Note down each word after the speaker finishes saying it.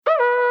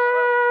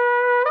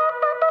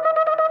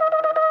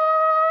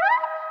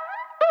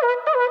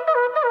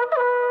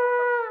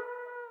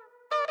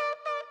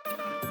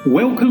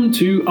Welcome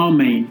to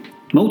Amen,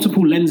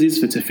 Multiple Lenses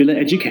for Tefillah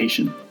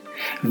Education.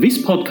 This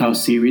podcast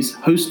series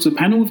hosts a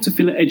panel of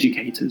Tefillah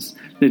educators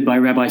led by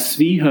Rabbi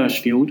Zvi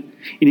Hirschfield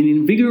in an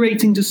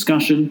invigorating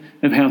discussion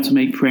of how to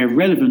make prayer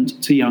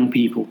relevant to young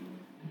people.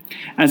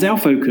 As our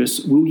focus,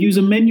 we'll use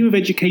a menu of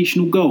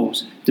educational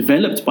goals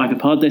developed by the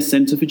Pardes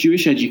Center for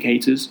Jewish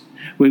Educators,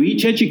 where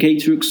each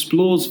educator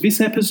explores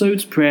this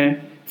episode's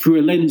prayer through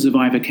a lens of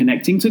either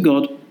connecting to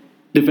God,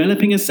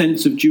 developing a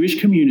sense of Jewish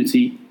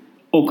community,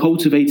 or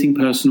cultivating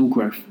personal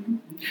growth.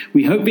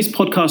 We hope this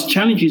podcast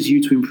challenges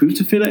you to improve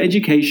tefillah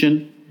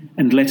education,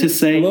 and let us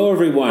say, hello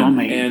everyone,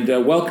 Amen.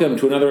 And welcome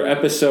to another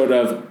episode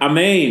of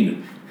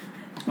Amen.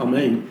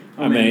 Amen.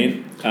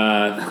 Amen.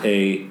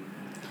 A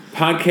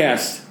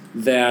podcast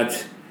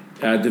that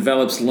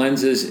develops different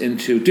lenses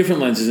into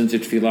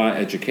tefillah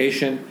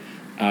education.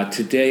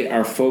 Today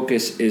our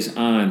focus is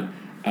on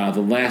the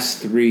last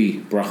three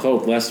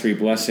brachot, the last three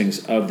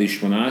blessings of the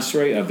Shemona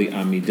Esrei, of the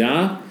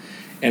Amidah.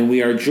 And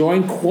we are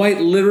joined quite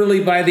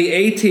literally by the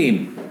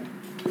A-team.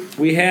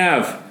 We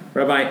have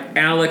Rabbi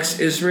Alex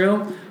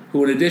Israel,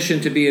 who in addition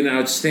to being an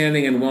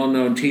outstanding and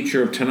well-known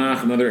teacher of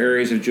Tanakh and other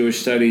areas of Jewish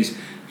studies,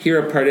 here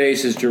at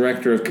Pardes is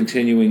Director of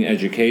Continuing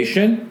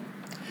Education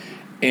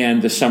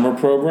and the summer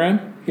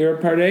program here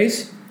at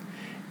Pardes.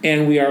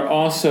 And we are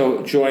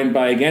also joined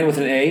by, again with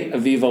an A,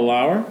 Aviva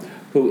Lauer,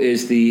 who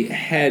is the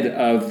head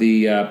of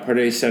the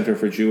Pardes Center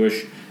for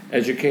Jewish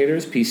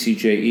Educators,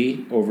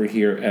 PCJE, over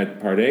here at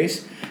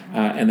Pardes.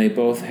 And they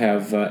both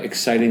have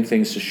exciting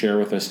things to share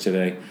with us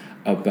today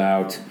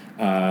about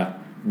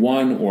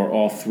one or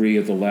all three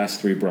of the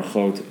last three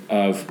brachot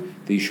of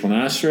the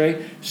Shemona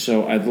Esrei.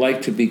 So I'd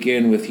like to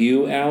begin with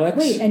you, Alex.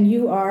 Wait, and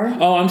you are?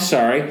 Oh, I'm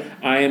sorry.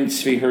 I am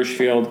Zvi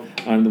Hirschfield.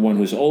 I'm the one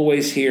who's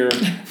always here,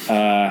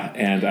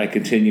 and I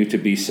continue to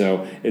be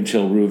so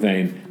until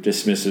Ruvain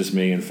dismisses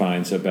me and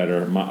finds a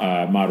better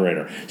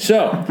moderator.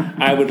 So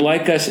I would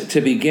like us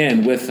to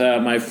begin with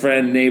my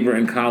friend, neighbor,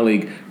 and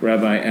colleague,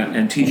 Rabbi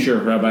and teacher,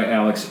 Rabbi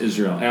Alex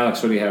Israel.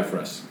 Alex, what do you have for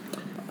us?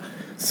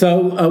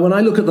 So when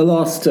I look at the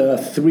last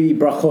three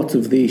brachot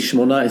of the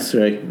Shemona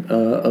Esrei,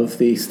 of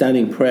the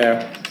standing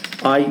prayer,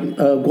 I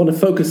want to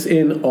focus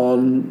in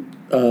on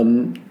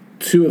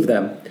two of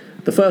them.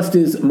 The first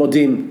is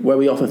Modim, where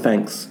we offer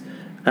thanks.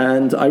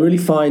 And I really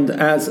find,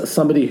 as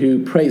somebody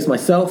who prays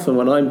myself, and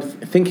when I'm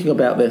thinking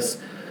about this,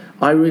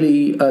 I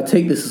really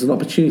take this as an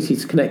opportunity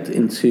to connect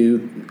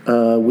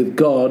with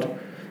God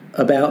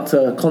about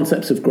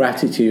concepts of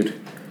gratitude.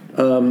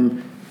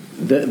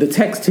 The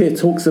text here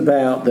talks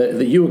about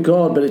that you are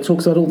God, but it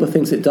talks about all the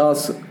things it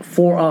does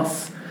for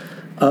us.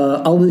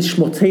 Al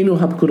nishmotenu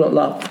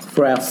hapkudat,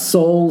 for our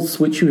souls,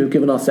 which you have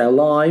given us, our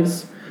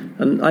lives.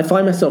 And I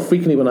find myself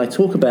frequently when I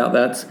talk about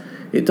that,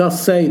 it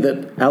does say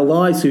that our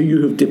lives who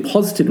you have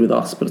deposited with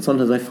us, but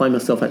sometimes I find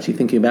myself actually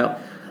thinking about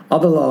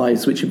other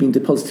lives which have been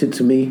deposited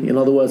to me, in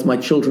other words, my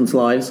children's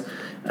lives,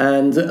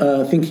 and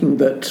thinking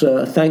that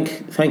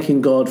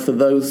thanking God for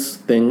those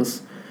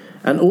things,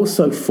 and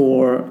also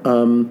for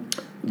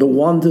the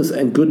wonders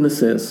and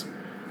goodnesses,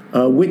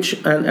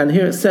 which, and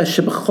here it says,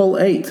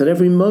 Shebachol 8, at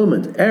every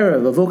moment,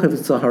 Erev, Avokev,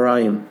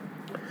 Tzaharayim.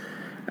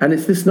 And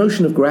it's this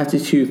notion of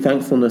gratitude,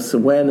 thankfulness,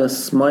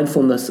 awareness,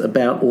 mindfulness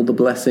about all the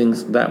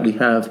blessings that we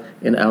have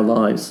in our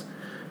lives.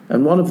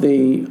 And one of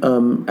the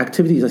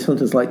activities I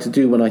sometimes like to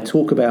do when I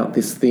talk about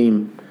this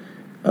theme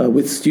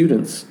with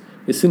students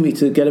is simply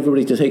to get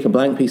everybody to take a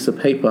blank piece of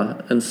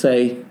paper and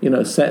say,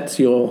 set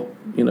your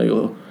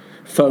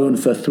phone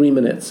for 3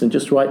 minutes and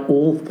just write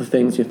all the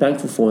things you're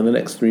thankful for in the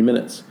next 3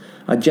 minutes.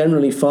 I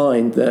generally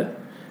find that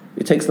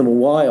it takes them a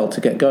while to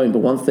get going, but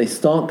once they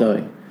start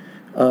going,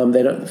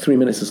 3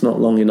 minutes is not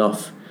long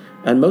enough.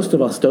 And most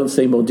of us don't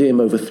say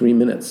Modim over 3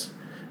 minutes.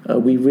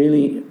 We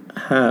really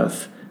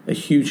have a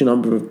huge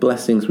number of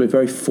blessings. We're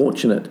very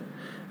fortunate.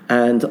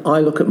 And I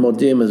look at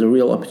Modim as a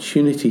real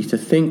opportunity to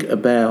think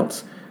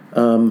about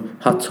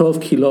Hatov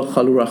kilo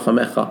chalu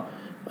rachamecha,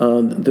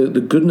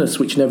 the goodness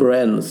which never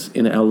ends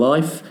in our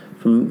life,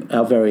 from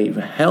our very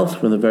health,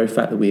 from the very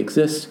fact that we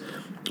exist,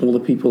 all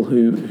the people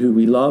who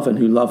we love and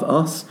who love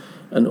us,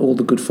 and all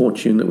the good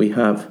fortune that we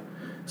have.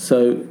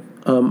 So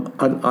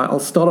I'll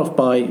start off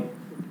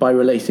by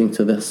relating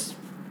to this.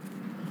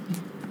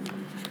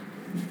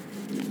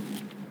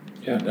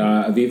 Yeah,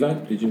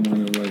 Aviva, did you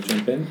want to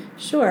jump in?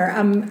 Sure.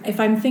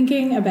 If I'm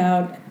thinking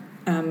about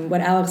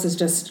what Alex has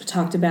just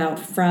talked about,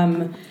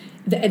 from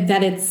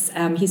that it's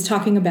he's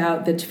talking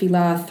about the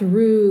tefillah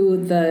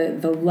through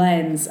the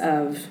lens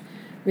of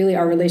really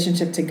our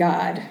relationship to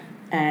God,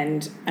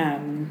 and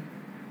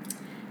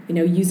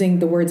using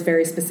the words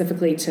very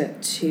specifically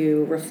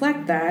to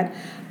reflect that.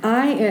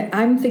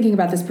 I'm thinking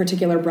about this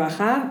particular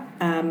bracha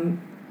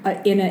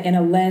in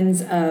a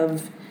lens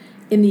of,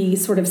 in the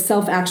sort of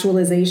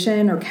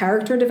self-actualization or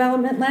character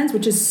development lens,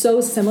 which is so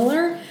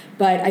similar,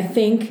 but I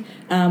think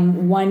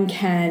one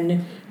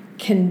can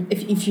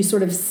if you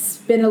sort of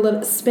spin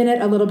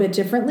it a little bit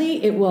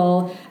differently, it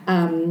will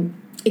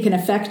it can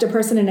affect a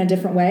person in a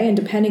different way, and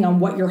depending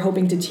on what you're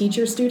hoping to teach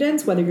your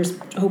students, whether you're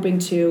hoping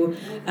to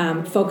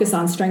focus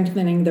on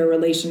strengthening their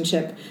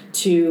relationship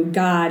to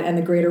God and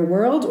the greater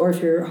world, or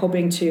if you're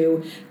hoping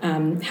to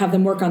have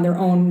them work on their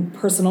own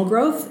personal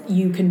growth,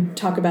 you can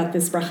talk about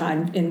this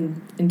bracha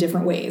in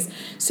different ways.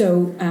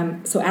 So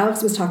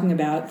Alex was talking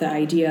about the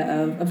idea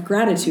of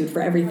gratitude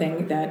for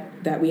everything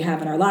that we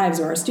have in our lives,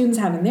 or our students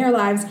have in their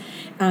lives,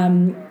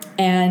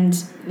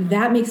 and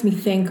that makes me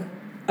think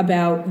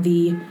about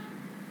the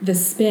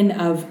spin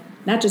of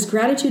not just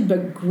gratitude,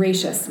 but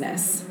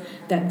graciousness.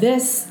 That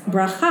this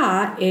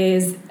bracha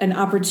is an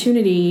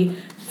opportunity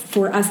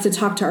for us to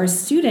talk to our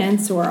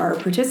students or our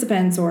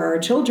participants or our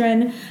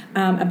children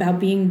about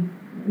being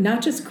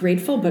not just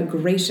grateful, but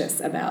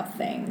gracious about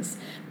things.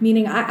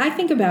 Meaning, I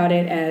think about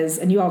it as,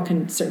 and you all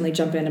can certainly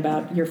jump in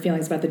about your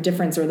feelings about the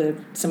difference or the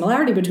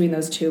similarity between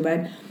those two,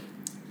 but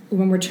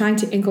when we're trying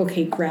to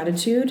inculcate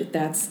gratitude,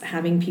 that's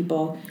having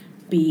people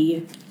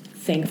be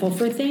thankful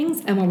for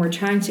things. And when we're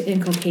trying to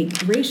inculcate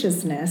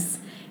graciousness,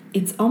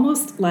 it's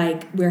almost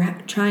like we're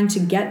trying to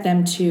get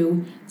them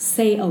to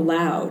say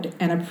aloud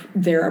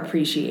their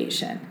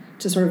appreciation,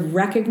 to sort of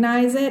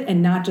recognize it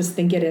and not just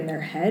think it in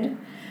their head.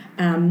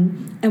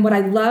 And what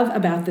I love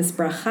about this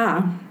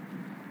bracha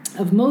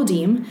of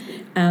Modim,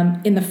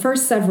 in the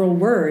first several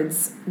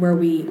words where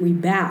we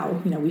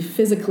bow, we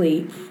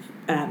physically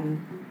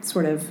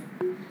sort of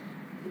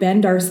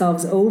bend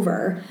ourselves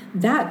over,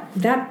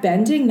 that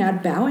bending,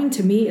 that bowing,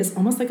 to me is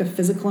almost like a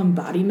physical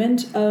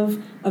embodiment of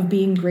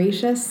being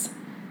gracious.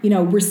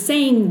 We're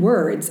saying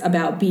words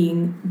about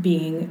being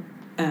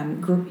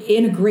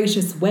in a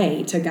gracious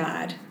way to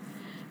God,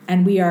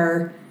 and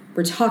we're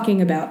talking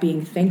about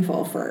being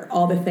thankful for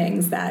all the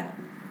things that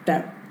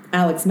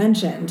Alex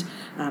mentioned,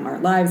 our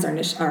lives,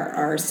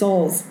 our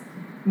souls,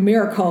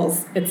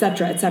 miracles,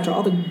 etc.,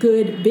 all the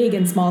good, big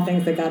and small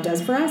things that God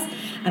does for us.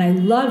 And I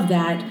love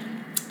that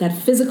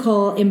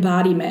physical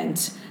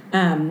embodiment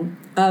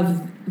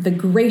of the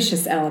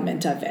gracious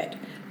element of it,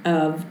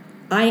 of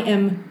I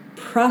am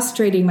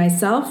prostrating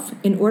myself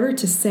in order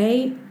to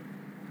say,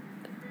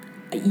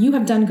 you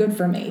have done good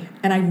for me,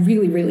 and I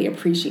really, really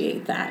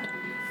appreciate that.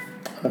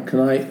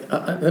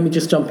 Let me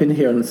just jump in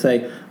here and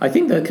say, I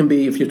think that can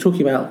be, if you're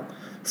talking about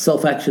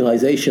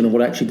self-actualization and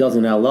what it actually does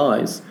in our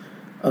lives,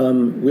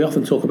 we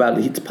often talk about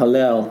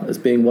hitpalel as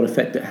being what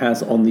effect it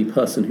has on the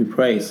person who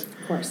prays.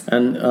 Of course.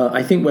 And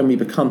I think when we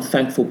become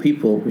thankful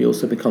people, we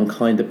also become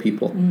kinder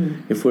people.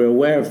 If we're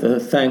aware of the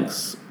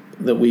thanks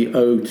that we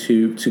owe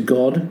to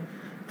God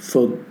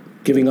for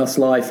giving us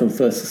life and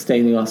for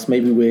sustaining us,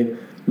 maybe we're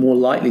more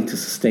likely to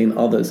sustain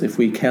others. If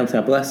we count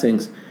our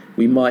blessings,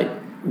 we might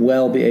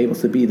well be able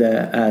to be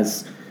there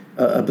as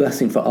a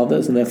blessing for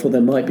others, and therefore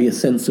there might be a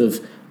sense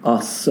of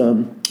us,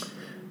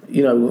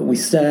 we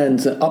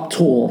stand up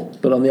tall,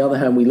 but on the other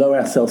hand we lower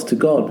ourselves to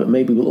God, but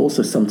maybe we'll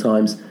also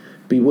sometimes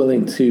be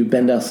willing to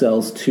bend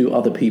ourselves to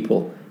other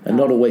people and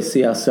not always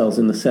see ourselves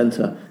in the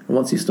center. And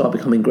once you start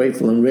becoming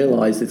grateful and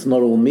realize it's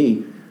not all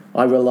me,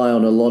 I rely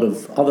on a lot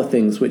of other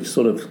things which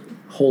sort of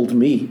hold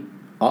me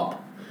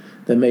up,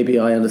 then maybe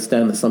I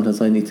understand that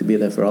sometimes I need to be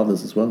there for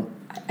others as well.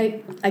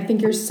 I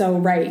think you're so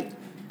right.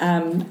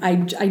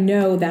 I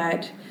know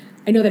that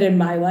in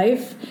my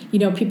life,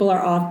 we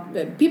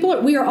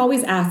are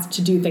always asked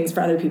to do things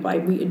for other people.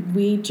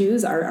 We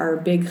Jews are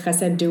big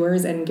chesed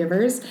doers and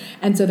givers,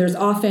 and so there's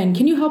often,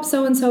 can you help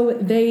so and so?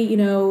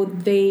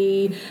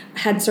 They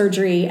had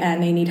surgery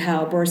and they need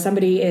help, or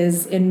somebody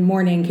is in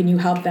mourning. Can you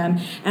help them?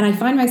 And I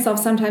find myself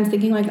sometimes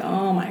thinking like,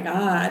 oh my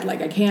God,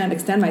 like I can't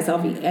extend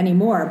myself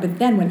anymore. But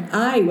then when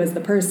I was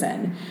the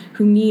person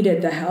who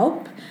needed the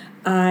help,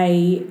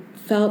 I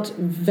felt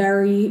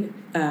very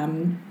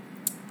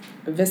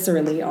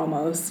viscerally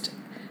almost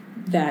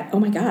that, oh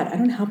my God, I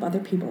don't help other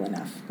people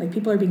enough. Like,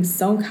 people are being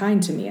so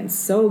kind to me and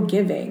so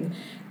giving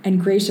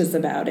and gracious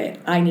about it.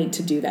 I need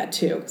to do that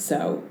too.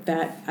 So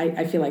that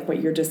I feel like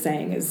what you're just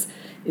saying is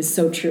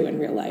so true in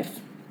real life.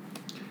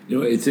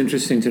 It's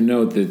interesting to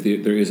note that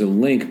there is a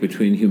link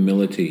between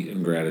humility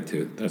and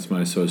gratitude. That's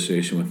my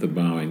association with the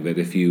bowing, that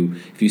if you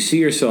see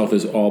yourself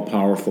as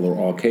all-powerful or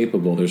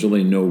all-capable, there's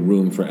really no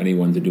room for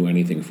anyone to do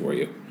anything for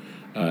you.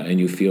 And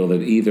you feel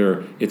that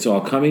either it's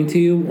all coming to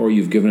you or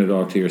you've given it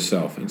all to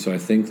yourself. And so I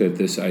think that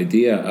this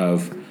idea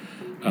of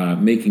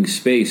making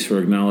space for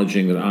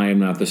acknowledging that I am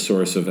not the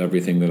source of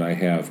everything that I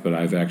have, but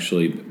I've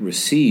actually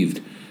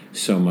received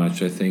so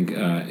much, I think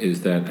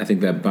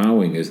that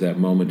bowing is that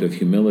moment of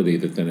humility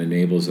that then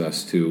enables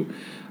us to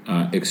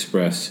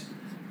express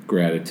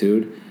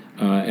gratitude.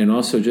 And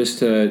also just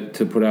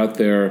to put out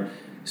there,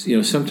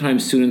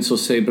 sometimes students will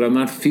say, but I'm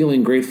not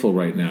feeling grateful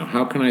right now.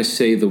 How can I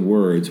say the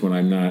words when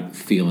I'm not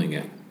feeling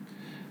it?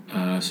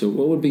 So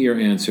what would be your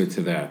answer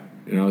to that?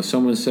 If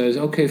someone says,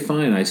 okay,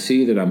 fine, I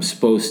see that I'm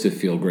supposed to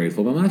feel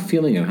grateful, but I'm not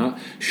feeling it. How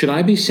should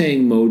I be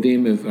saying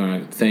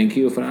modim, thank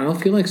you, if I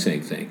don't feel like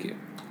saying thank you?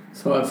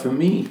 So for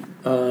me,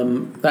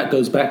 that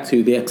goes back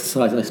to the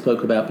exercise I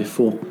spoke about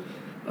before.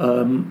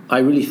 I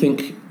really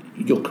think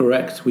you're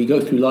correct. We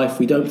go through life,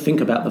 we don't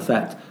think about the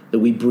fact that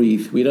we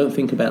breathe. We don't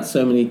think about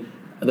so many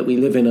that we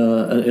live in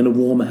a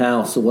warm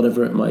house or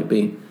whatever it might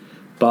be.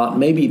 But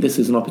maybe this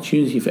is an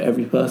opportunity for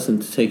every person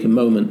to take a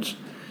moment,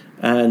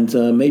 and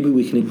maybe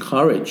we can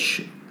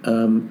encourage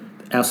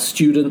our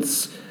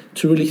students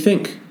to really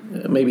think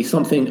maybe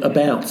something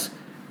about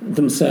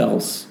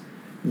themselves,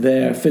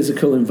 their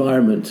physical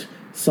environment,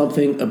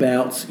 something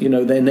about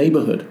their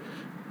neighborhood.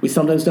 We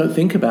sometimes don't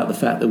think about the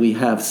fact that we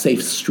have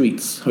safe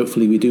streets.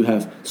 Hopefully we do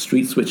have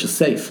streets which are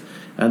safe,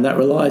 and that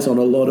relies on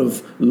a lot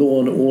of law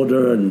and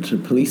order and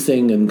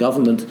policing and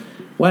government.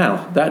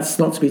 Wow, that's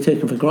not to be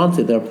taken for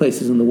granted. There are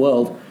places in the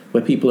world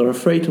where people are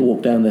afraid to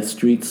walk down their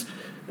streets.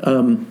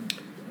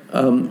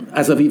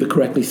 As Aviva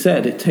correctly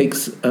said, it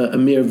takes a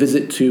mere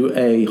visit to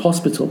a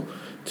hospital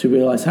to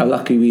realize how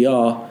lucky we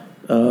are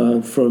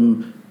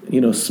from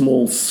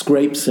small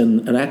scrapes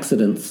and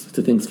accidents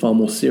to things far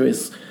more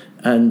serious.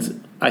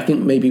 And I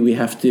think maybe we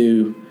have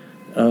to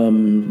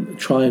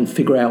try and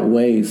figure out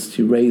ways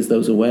to raise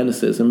those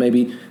awarenesses, and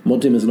maybe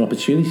Modim is an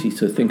opportunity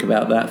to think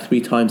about that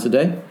 3 times a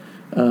day,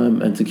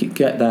 and to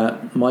get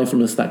that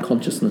mindfulness, that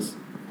consciousness.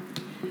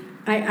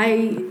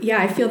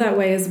 I feel that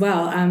way as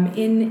well.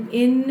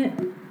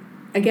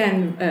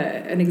 Again,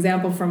 an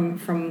example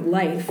from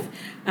life.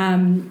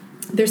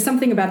 There's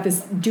something about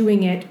this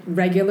doing it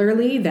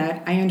regularly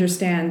that I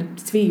understand.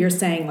 Tzvi, you're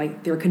saying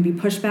like there can be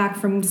pushback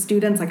from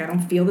students. Like, I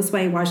don't feel this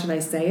way. Why should I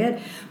say it?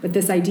 But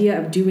this idea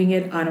of doing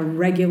it on a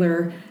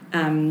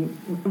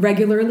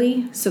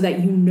regularly, so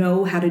that you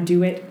know how to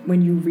do it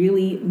when you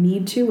really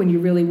need to, when you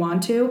really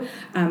want to.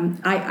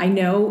 I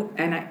know,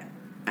 and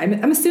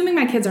I'm assuming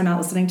my kids are not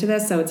listening to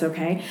this, so it's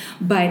okay.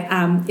 But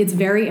it's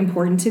very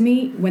important to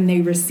me when they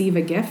receive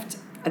a gift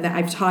that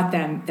I've taught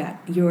them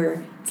that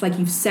it's like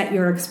you've set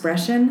your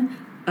expression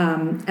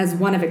as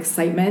one of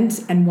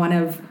excitement and one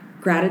of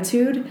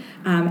gratitude,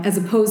 as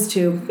opposed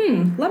to,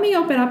 let me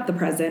open up the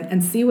present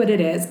and see what it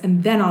is,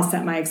 and then I'll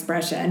set my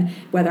expression,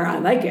 whether I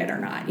like it or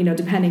not,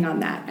 depending on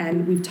that.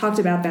 And we've talked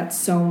about that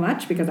so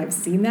much because I've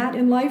seen that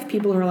in life.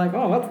 People are like,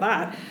 oh, what's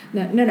that?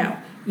 No.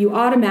 You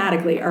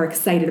automatically are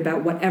excited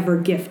about whatever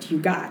gift you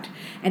got.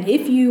 And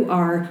if you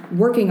are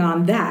working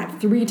on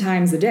that 3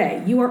 times a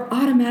day, you are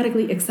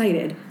automatically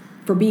excited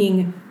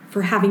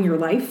for having your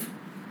life.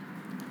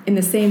 In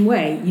the same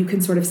way, you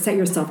can sort of set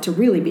yourself to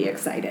really be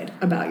excited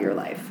about your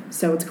life.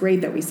 So it's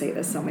great that we say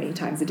this so many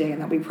times a day and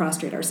that we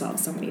prostrate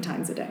ourselves so many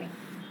times a day.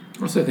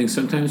 Also, I think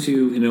sometimes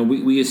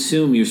we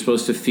assume you're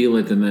supposed to feel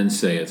it and then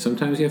say it.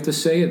 Sometimes you have to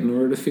say it in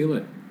order to feel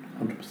it.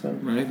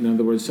 100%. Right? In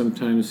other words,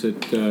 sometimes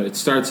it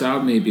starts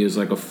out maybe as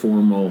like a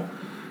formal,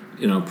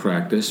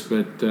 practice,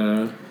 but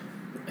I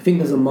think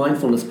there's a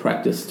mindfulness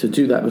practice to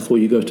do that before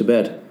you go to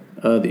bed.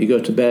 That you go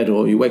to bed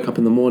or you wake up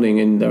in the morning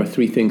and there are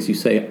 3 things you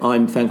say,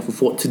 I'm thankful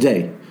for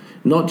today.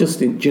 Not just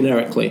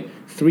generically.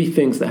 3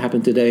 things that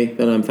happened today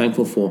that I'm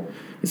thankful for.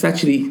 It's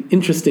actually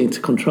interesting to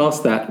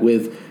contrast that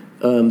with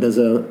there's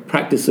a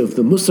practice of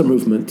the Musa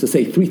movement to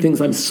say 3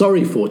 things I'm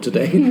sorry for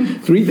today,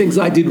 3 things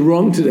I did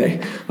wrong today.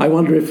 I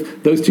wonder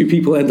if those 2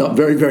 people end up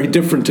very, very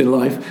different in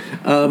life.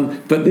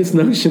 But this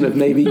notion of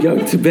maybe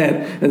going to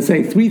bed and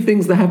saying 3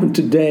 things that happened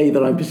today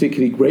that I'm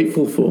particularly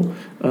grateful for,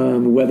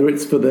 whether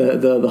it's for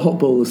the hot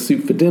bowl of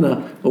soup for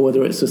dinner or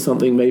whether it's for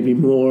something maybe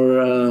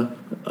more,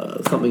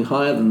 something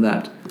higher than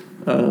that.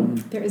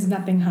 There is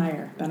nothing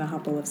higher than a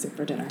hot bowl of soup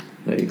for dinner.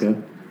 There you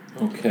go.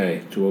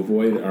 Okay, to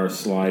avoid our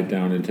slide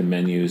down into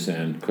menus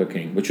and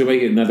cooking, which will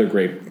make it another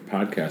great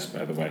podcast,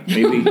 by the way.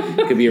 Maybe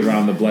it could be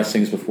around the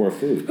blessings before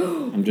food.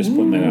 I'm just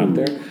putting that out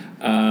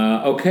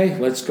there. Okay,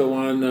 let's go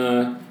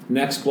on.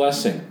 Next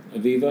blessing.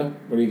 Aviva,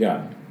 what do you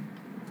got?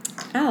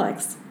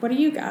 Alex, what do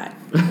you got?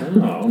 Oh,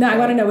 okay. No, I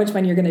want to know which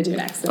one you're going to do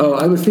next. Oh,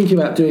 I was thinking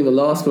about doing the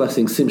last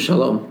blessing, Sim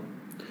Shalom.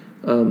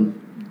 Do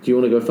you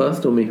want to go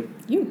first or me?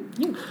 You.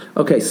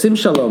 Okay, Sim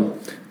Shalom.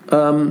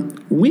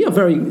 We are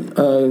very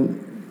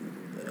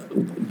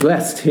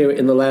blessed here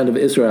in the land of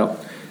Israel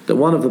that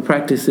one of the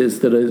practices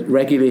that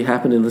regularly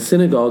happen in the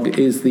synagogue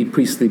is the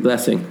priestly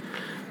blessing.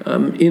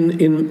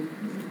 In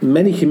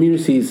many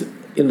communities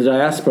in the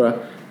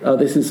diaspora,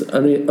 this is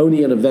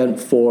only an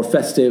event for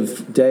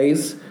festive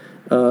days,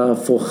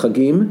 for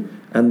Chagim,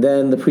 and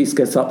then the priest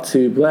gets up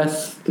to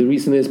bless. The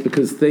reason is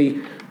because they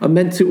are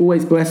meant to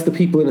always bless the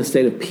people in a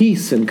state of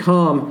peace and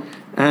calm,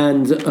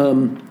 and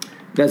on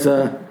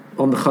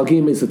the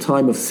Chagim is a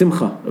time of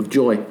simcha, of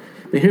joy.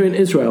 But here in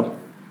Israel,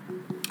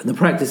 the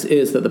practice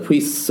is that the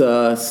priests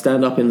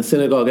stand up in the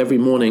synagogue every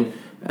morning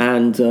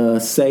and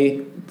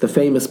say the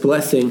famous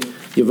blessing,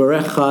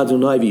 Yevarecha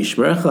Adonai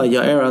v'yishmerecha,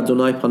 Ya'er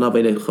Adonai panav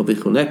elecha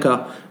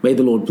v'choneka. May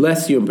the Lord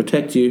bless you and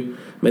protect you.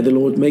 May the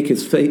Lord make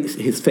his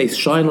face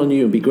shine on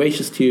you and be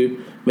gracious to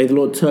you. May the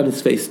Lord turn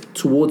his face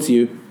towards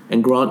you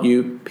and grant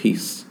you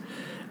peace.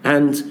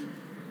 And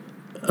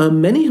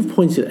many have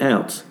pointed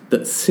out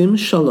that Sim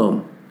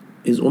Shalom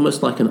is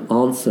almost like an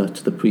answer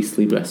to the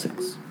priestly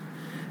blessings.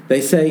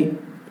 They say,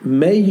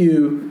 may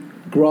you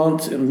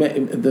grant,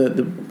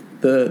 the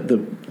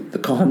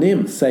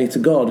Kohanim say to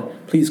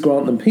God, please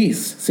grant them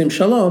peace, Sim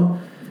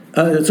Shalom,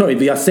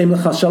 v'yasem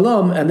lecha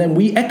shalom, and then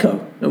we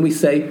echo, and we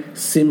say,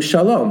 Sim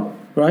Shalom,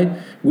 right?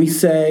 We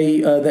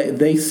say,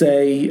 they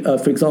say,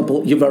 for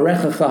example,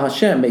 Yivarechecha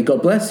Hashem, may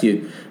God bless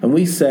you. And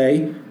we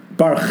say,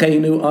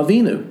 Barchenu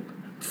Avinu,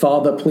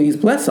 Father, please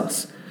bless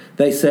us.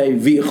 They say,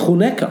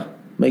 V'chuneka,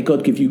 may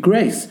God give you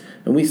grace.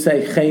 And we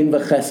say, Chen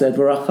v'chesed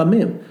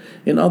v'rachamim.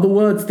 In other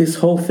words, this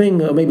whole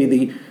thing, or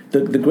maybe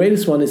the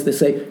greatest one is they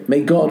say,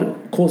 may God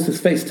cause his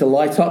face to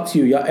light up to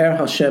you, Ya'er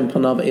Hashem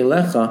panav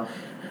elecha.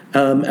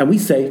 And we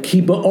say,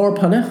 Ki ba'or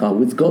panecha,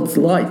 with God's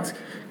light.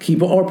 Ki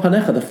ba'or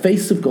panecha, the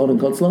face of God and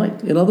God's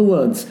light. In other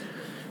words,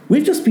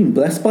 we've just been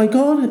blessed by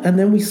God, and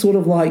then we sort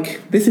of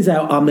like, this is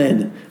our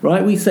amen,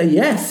 right? We say,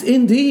 yes,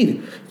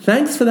 indeed,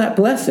 thanks for that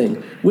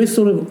blessing. We're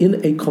sort of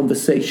in a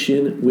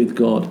conversation with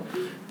God.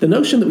 The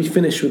notion that we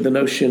finish with the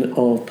notion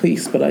of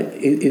peace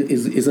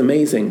is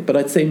amazing, but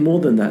I'd say more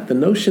than that. The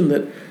notion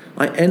that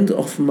I end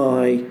off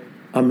my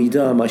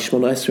Amidah, my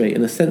Shemona Esrei,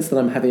 in a sense that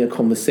I'm having a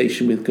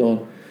conversation with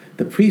God.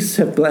 The priests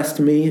have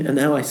blessed me, and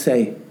now I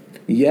say,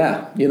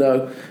 yeah,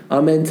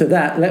 amen to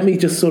that. Let me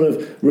just sort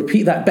of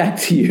repeat that back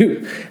to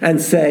you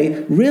and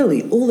say,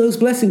 really, all those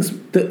blessings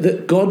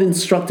that God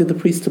instructed the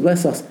priests to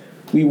bless us,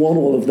 we want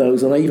all of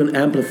those, and I even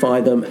amplify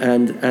them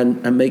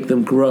and make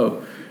them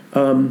grow.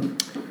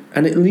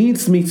 And it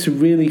leads me to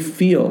really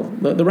feel,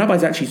 the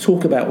rabbis actually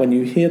talk about when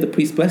you hear the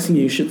priest blessing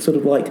you should sort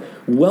of like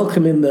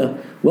welcoming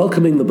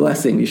the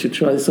blessing. You should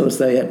try to sort of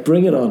say, yeah,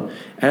 bring it on.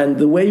 And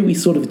the way we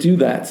sort of do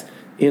that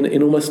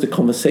in almost a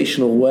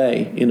conversational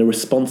way, in a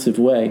responsive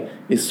way,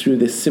 is through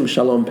this Sim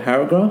Shalom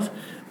paragraph.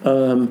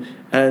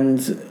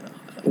 And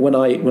when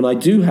I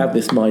do have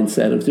this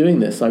mindset of doing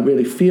this, I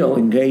really feel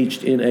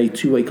engaged in a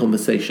two-way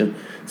conversation.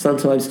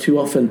 Sometimes, too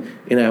often,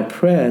 in our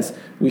prayers,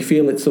 we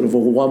feel it's sort of a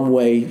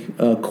one-way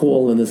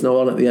call and there's no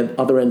one at the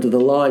other end of the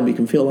line. We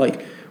can feel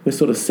like we're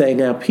sort of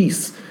saying our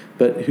piece,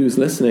 but who's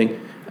listening?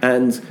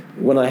 And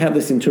when I have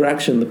this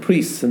interaction, the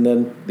priests, and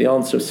then the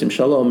answer of Sim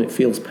Shalom, it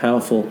feels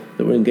powerful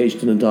that we're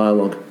engaged in a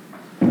dialogue.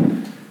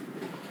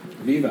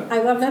 Viva.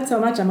 I love that so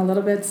much. I'm a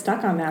little bit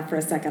stuck on that for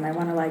a second. I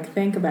want to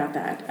think about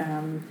that.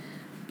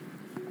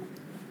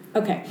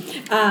 Okay.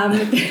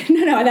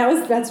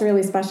 No, that's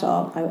really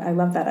special. I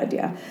love that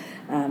idea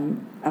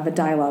of a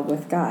dialogue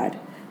with God.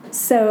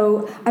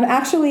 So I'm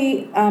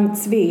actually,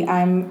 Tzvi,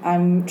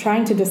 I'm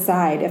trying to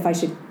decide if I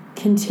should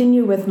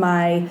continue with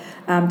my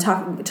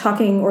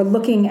talking or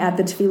looking at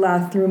the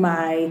tefillah through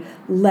my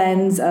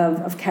lens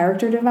of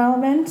character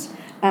development,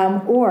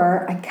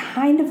 or I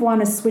kind of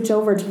want to switch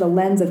over to the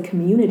lens of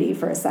community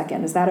for a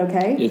second. Is that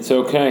okay? It's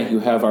okay. You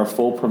have our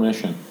full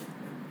permission.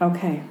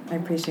 Okay, I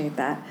appreciate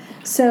that.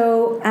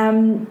 So,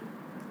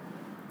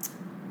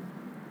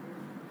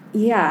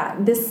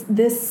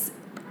 this.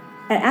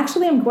 And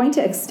actually, I'm going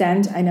to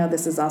extend. I know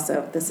this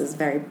is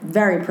very,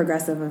 very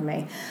progressive of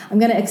me. I'm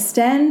going to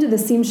extend the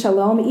Sim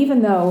Shalom,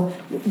 even though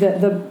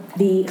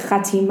the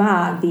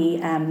chatima,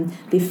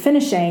 the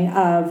finishing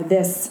of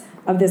this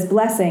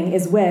blessing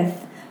is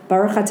with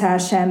Baruch Atah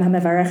Hashem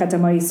HaMevarech et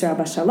Amo Yisrael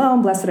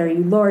B'Shalom. Blessed are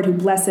you, Lord, who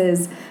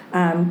blesses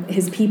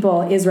His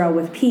people Israel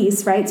with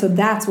peace. Right. So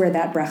that's where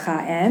that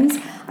bracha ends.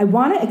 I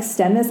want to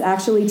extend this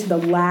actually to the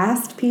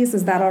last piece.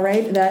 Is that all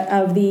right?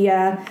 Of the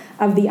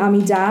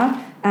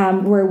Amidah.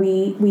 Where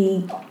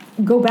we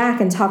go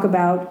back and talk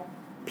about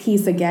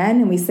peace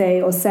again, and we say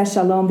Oseh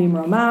Shalom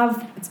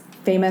Bimromav. It's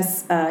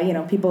famous.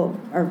 People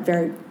are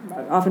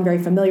often very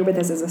familiar with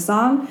this as a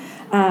song.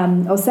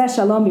 Oseh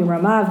Shalom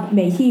Bimromav.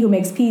 May He who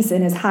makes peace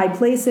in His high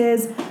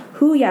places.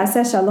 Hu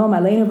Yaseh Shalom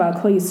Aleinu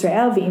V'al Kol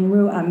Yisrael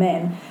V'imru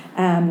Amen.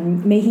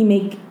 May He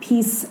make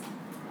peace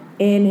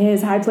in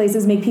His high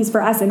places. Make peace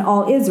for us in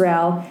all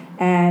Israel,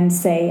 and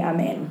say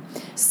Amen.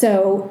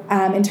 So,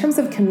 in terms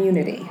of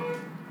community,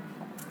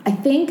 I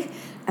think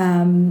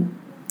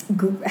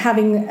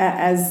having,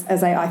 as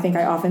I think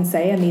I often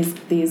say in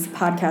these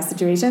podcast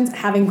situations,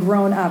 having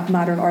grown up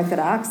modern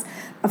Orthodox,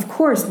 of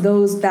course,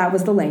 that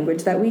was the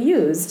language that we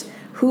used.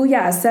 Hu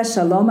ya'aseh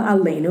shalom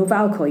aleinu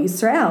v'al kol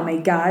Yisrael. May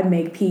God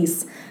make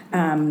peace,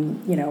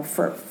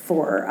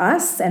 for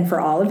us and for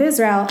all of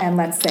Israel, and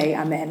let's say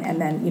Amen.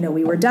 And then,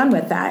 we were done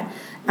with that.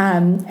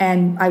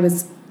 And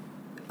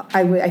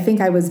I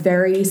think I was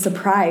very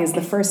surprised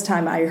the first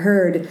time I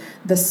heard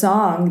the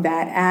song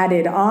that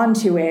added on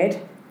to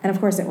it, and of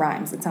course it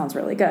rhymes. It sounds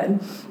really good.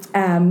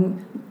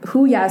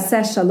 Hu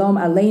ya'aseh shalom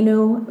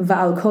aleinu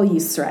va'al kol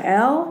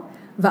Yisrael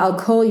va'al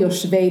kol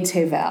yoshvei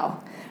tevel.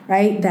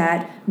 Right?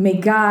 That may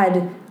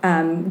God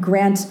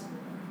grant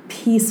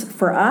peace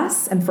for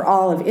us and for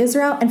all of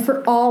Israel and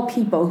for all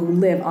people who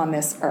live on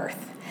this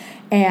earth.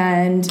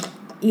 And,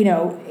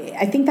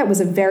 I think that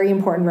was a very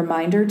important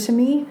reminder to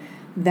me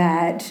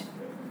that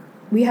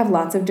we have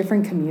lots of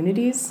different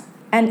communities,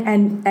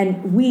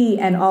 and we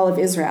and all of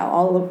Israel,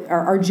 all of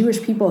our Jewish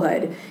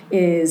peoplehood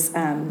is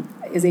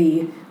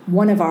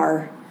one of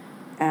our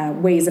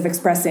ways of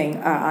expressing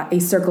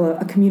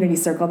a community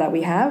circle that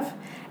we have,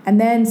 and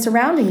then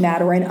surrounding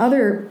that, or in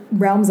other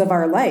realms of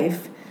our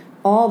life,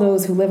 all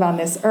those who live on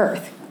this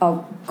earth,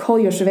 Kol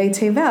Yoshvei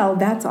Tevel,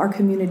 that's our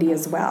community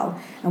as well.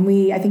 And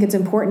I think it's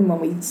important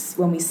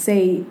when we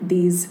say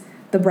the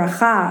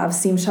bracha of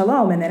Sim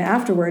Shalom, and then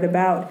afterward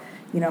about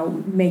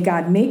may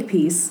God make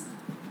peace.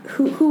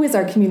 Who is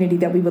our community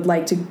that we would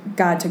like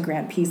God to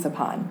grant peace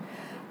upon?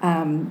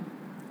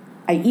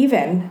 I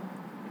even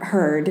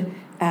heard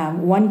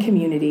one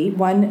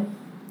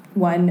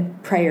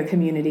prayer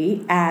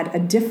community add a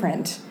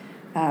different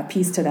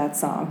piece to that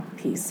song.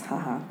 Peace,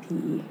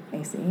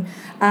 P-E-A-C.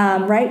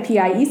 Right?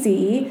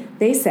 P-I-E-C-E.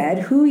 They said,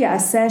 Hu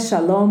yaseh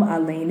shalom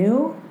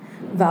aleinu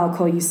v'al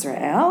kol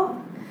Yisrael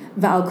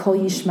v'al kol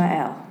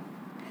Yishmael.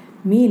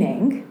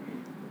 Meaning,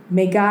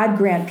 may God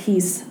grant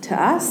peace to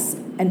us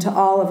and to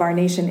all of our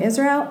nation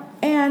Israel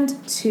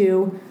and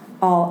to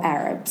all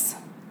Arabs.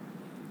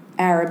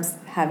 Arabs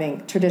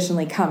having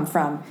traditionally come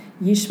from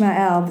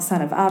Yishmael, the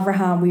son of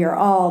Abraham. We are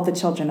all the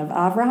children of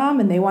Abraham,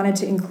 and they wanted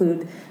to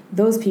include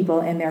those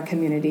people in their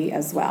community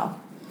as well.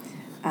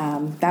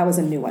 That was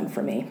a new one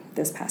for me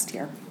this past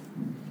year.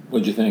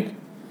 What'd you think?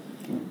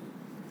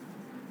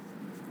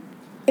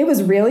 It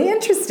was really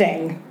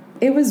interesting.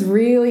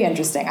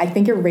 I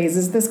think it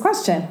raises this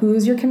question: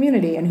 who's your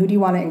community, and who do you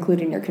want to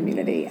include in your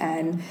community?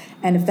 And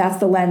if that's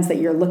the lens that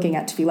you're looking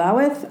at tefillah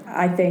with,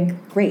 I think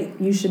great.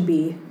 You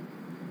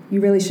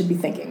really should be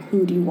thinking: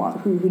 who do you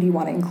want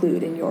to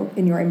include in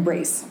your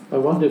embrace? I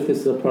wonder if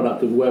this is a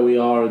product of where we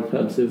are in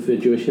terms of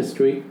Jewish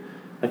history.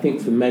 I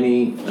think for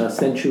many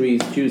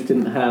centuries, Jews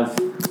didn't have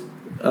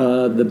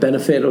the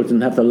benefit or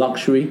didn't have the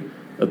luxury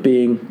of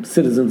being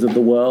citizens of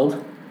the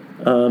world.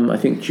 I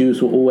think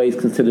Jews were always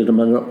considered a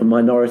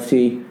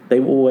minority. They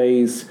were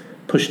always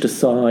pushed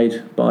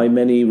aside by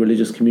many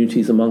religious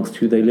communities amongst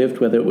who they lived,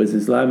 whether it was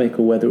Islamic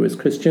or whether it was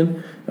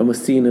Christian, and were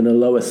seen in a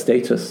lower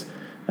status.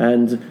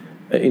 And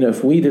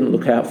if we didn't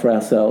look out for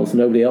ourselves,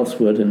 nobody else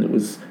would. And it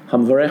was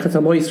Hamvarechet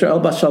Amo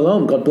Yisrael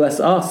Bashalom, God bless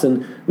us.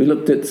 And we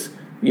looked at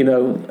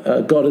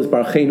God as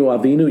Barachenu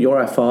Avinu, you're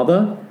our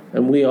father,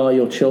 and we are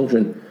your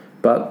children.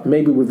 But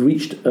maybe we've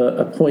reached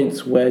a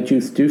point where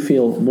Jews do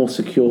feel more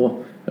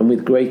secure and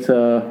with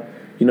greater,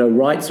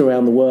 rights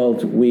around the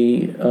world.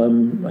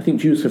 I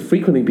think Jews have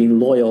frequently been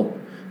loyal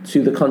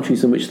to the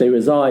countries in which they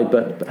reside,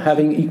 but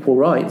having equal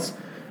rights,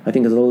 I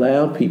think, has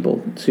allowed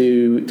people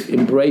to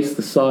embrace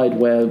the side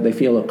where they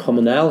feel a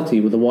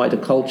commonality with a wider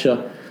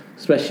culture,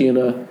 especially in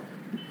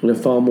a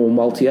far more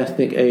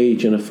multi-ethnic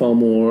age and a far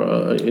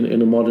more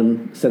in a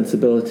modern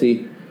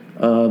sensibility.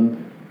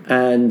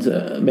 And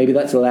maybe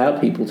that's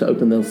allowed people to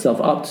open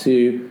themselves up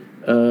to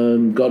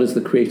God as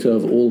the creator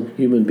of all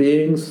human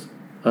beings.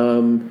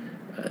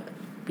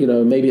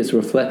 Maybe it's a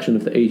reflection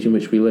of the age in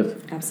which we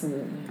live.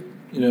 Absolutely.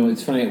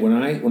 It's funny,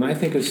 when I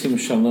think of Sim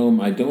Shalom,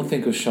 I don't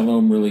think of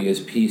Shalom really as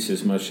peace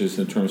as much as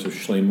in terms of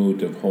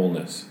shlemut, of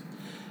wholeness.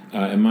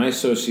 And my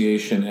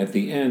association at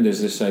the end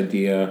is this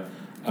idea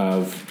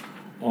of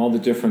all the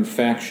different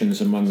factions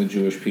among the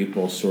Jewish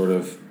people sort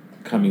of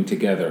coming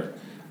together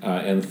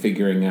and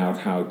figuring out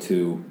how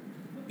to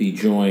be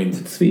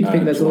joined. So you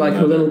think there's a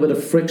little bit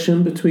of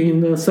friction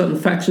between certain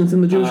factions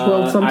in the Jewish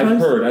world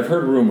sometimes? I've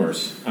heard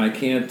rumors. I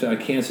can't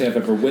say I've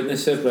ever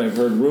witnessed it, but I've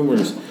heard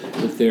rumors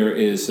that there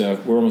is.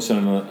 We're almost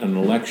on an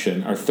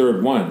election, our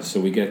third one, so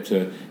we get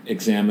to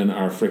examine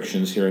our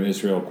frictions here in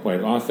Israel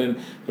quite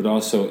often, but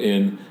also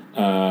in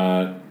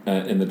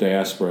the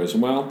diaspora as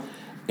well.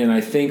 And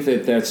I think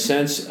that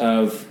sense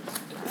of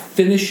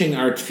finishing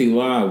our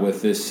tefillah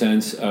with this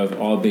sense of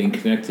all being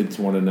connected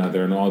to one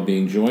another and all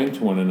being joined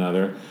to one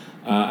another,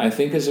 I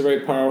think is a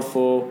very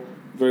powerful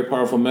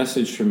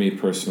message for me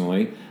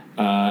personally,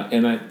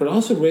 but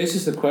also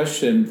raises the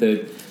question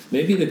that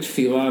maybe the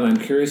tefillah, and I'm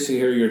curious to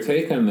hear your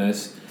take on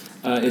this,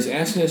 is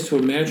asking us to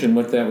imagine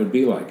what that would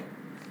be like.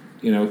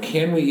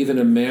 Can we even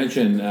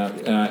imagine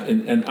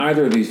in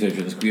either of these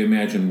visions? Can we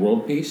imagine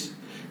world peace?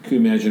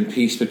 Can we imagine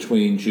peace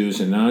between Jews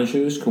and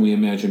non-Jews? Can we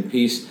imagine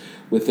peace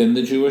within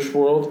the Jewish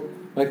world?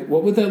 Like,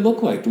 what would that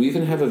look like? Do we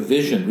even have a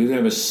vision? Do we even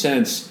have a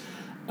sense?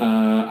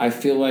 I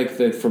feel like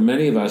that for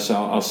many of us,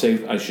 I'll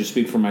say, I should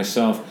speak for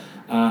myself,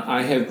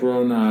 I have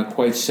grown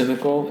quite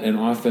cynical and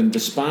often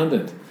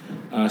despondent.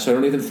 So I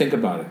don't even think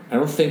about it. I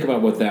don't think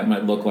about what that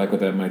might look like,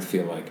 what that might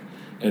feel like.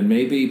 And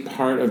maybe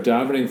part of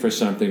davening for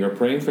something or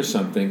praying for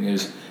something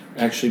is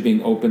actually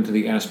being open to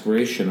the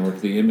aspiration or to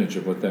the image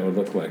of what that would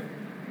look like.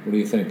 What do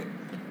you think?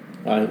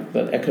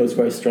 That echoes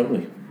very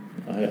strongly.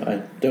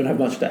 I don't have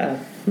much to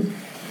add.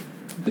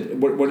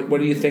 What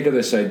do you think of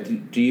this? Are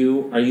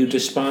you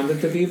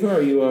despondent, Aviva, or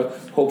are you a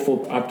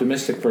hopeful,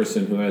 optimistic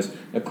person who has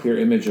a clear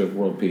image of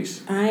world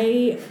peace?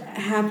 I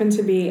happen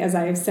to be, as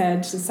I have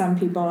said to some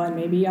people, and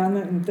maybe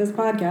on this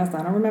podcast,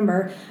 I don't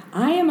remember,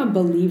 I am a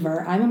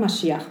believer. I'm a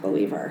Mashiach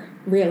believer,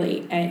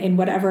 really, in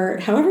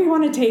however you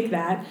want to take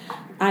that.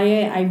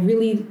 I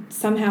really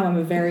somehow am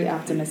a very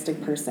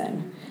optimistic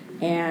person,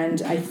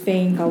 and I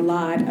think a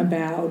lot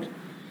about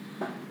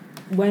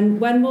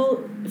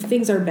if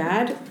things are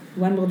bad,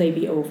 when will they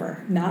be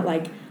over? Not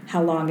like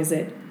how long is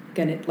it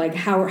gonna, like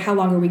how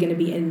long are we gonna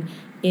be in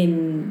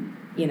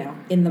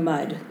the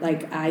mud?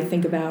 Like I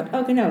think about,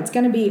 okay, no, it's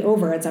gonna be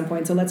over at some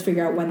point, so let's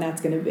figure out when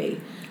that's gonna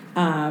be.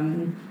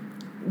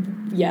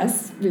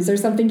 Yes, is there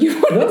something you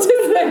wanted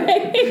to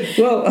say?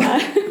 Well,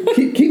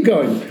 keep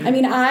going. I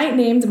mean, I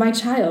named my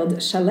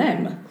child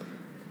Shalem.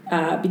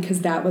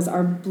 because that was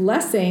our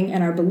blessing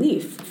and our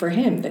belief for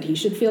him, that he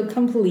should feel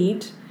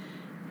complete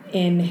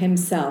in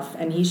himself,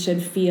 and he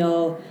should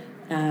feel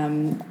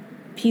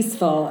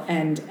peaceful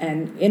and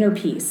inner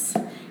peace.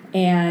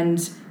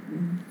 And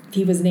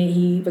he was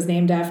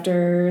named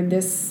after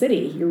this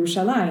city,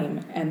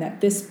 Yerushalayim, and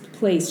that this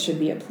place should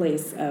be a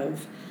place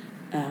of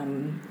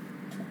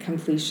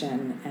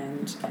completion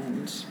and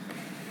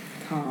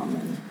calm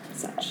and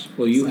such.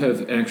 Well, you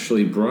have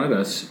actually brought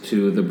us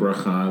to the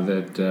bracha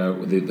that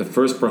the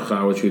first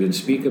bracha, which we didn't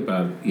speak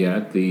about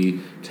yet, the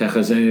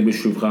Techazeni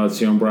b'shuvcha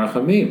Tzion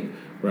brachamim,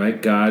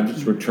 right?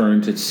 God's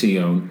return to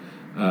Tzion,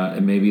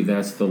 and maybe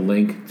that's the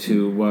link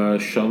to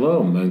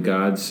Shalom and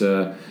God's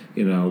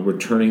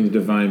returning the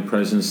divine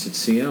presence to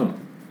Tzion.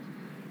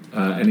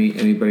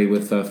 Anybody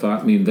with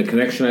thought? I mean, the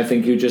connection I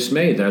think you just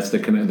made. That's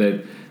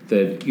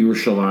that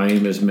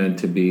Yerushalayim is meant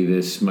to be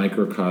this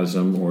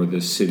microcosm or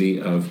this city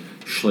of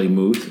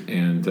Shlemut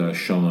and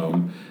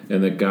Shalom,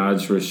 and that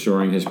God's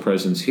restoring His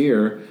presence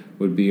here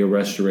would be a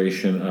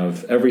restoration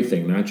of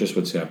everything, not just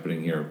what's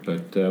happening here.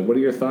 But what are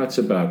your thoughts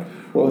about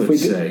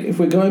Ritzei? If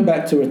we're going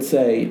back to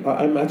Ritzei,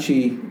 I'm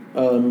actually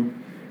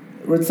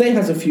Ritzei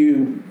has a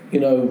few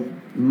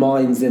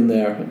minds in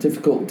there,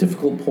 difficult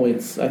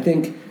points. I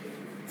think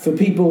for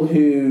people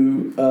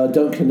who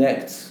don't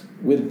connect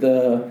with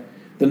the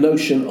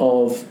notion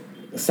of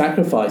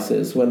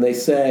sacrifices, when they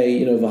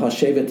say,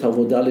 V'hashevet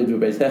avodah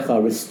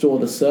b'beitecha, restore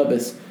the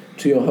service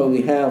to your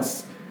holy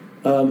house,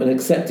 and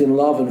accept in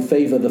love and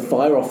favor the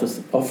fire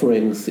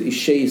offerings,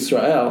 Ishei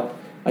Yisrael,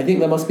 I think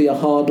there must be a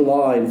hard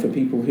line for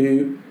people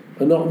who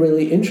are not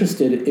really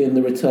interested in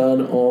the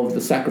return of the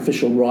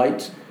sacrificial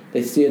rite.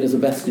 They see it as a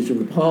vestige of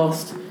the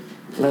past.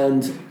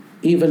 And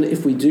even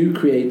if we do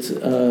create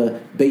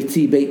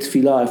Beiti Beit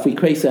Tfilah, if we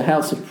create a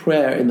house of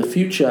prayer in the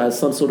future as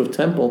some sort of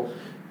temple,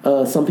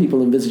 some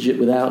people envisage it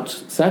without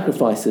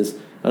sacrifices.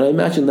 And I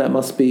imagine that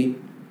must be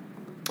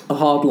a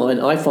hard line.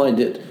 I find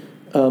it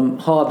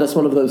hard. That's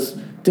one of those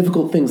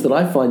difficult things that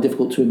I find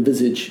difficult to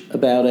envisage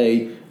about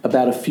a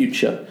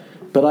future.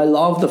 But I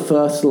love the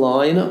first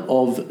line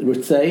of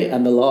Ritzei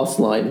and the last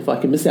line, if I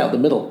can miss out the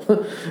middle.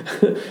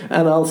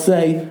 And I'll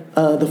say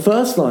the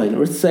first line,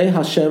 Ritzei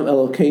Hashem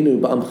Elokeinu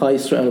ba'amcha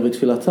Yisrael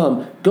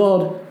v'tfilatam,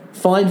 God,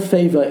 find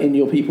favor in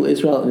your people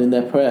Israel and in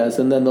their prayers.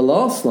 And then the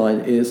last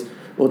line is,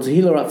 and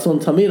may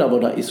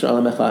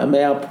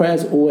our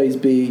prayers always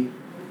be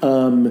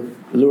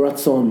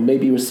l'ratzon, may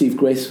be received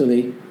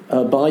gracefully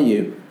by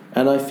you.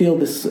 And I feel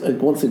this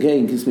once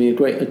again gives me a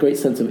great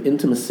sense of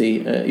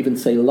intimacy, even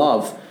say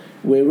love.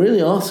 We're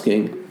really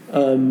asking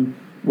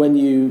when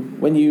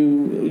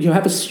you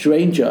have a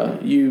stranger,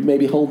 you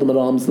maybe hold them at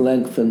arm's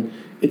length, and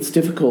it's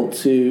difficult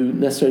to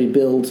necessarily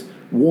build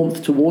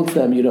warmth towards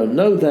them. You don't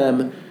know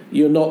them.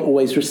 You're not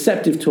always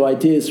receptive to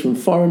ideas from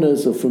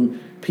foreigners or from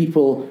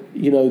people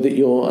that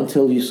you're,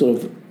 until you sort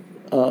of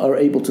are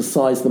able to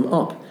size them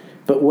up.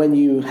 But when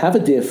you have a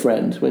dear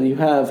friend, when you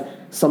have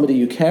somebody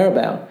you care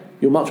about,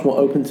 you're much more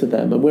open to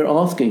them. And we're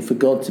asking for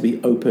God to be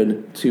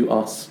open to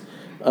us.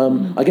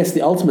 I guess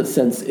the ultimate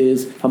sense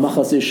is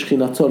Hamachazir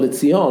Shechinato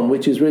L'Tzion,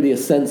 which is really a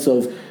sense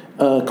of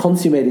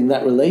consummating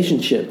that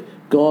relationship.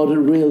 God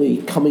really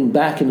coming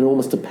back in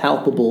almost a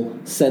palpable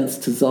sense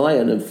to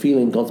Zion and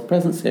feeling God's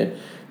presence here.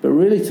 But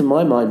really, to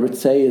my mind,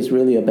 Ritzei is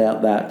really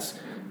about that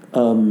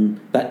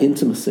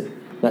intimacy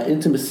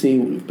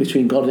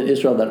between God and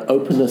Israel, that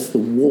openness, the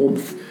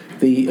warmth,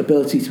 the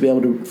ability to be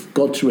able to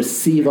God to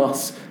receive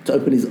us, to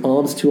open His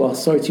arms to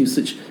us. Sorry to use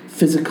such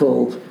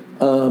physical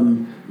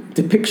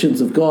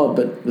depictions of God,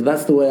 but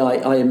that's the way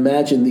I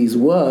imagine these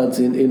words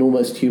in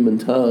almost human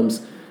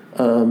terms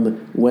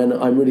when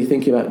I'm really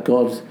thinking about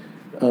God,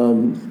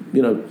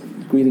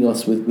 greeting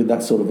us with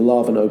that sort of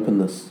love and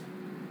openness.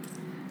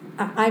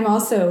 I'm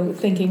also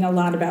thinking a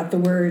lot about the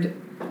word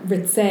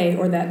Ritzei,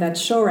 or that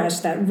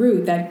shoresh, that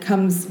root that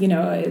comes,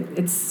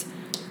 it's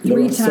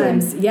three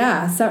times.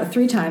 Yeah, so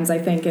 3 times I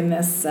think in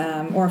this,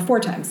 or 4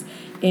 times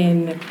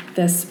in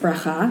this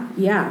bracha.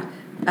 Yeah,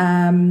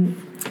 and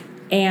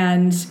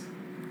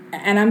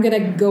I'm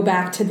going to go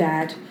back to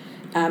that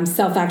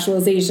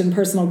self-actualization,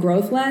 personal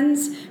growth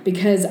lens,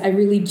 because I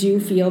really do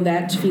feel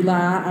that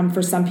tefillah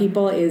for some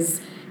people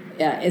is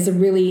a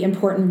really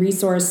important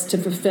resource to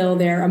fulfill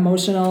their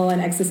emotional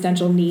and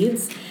existential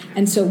needs.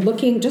 And so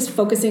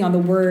focusing on the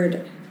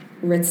word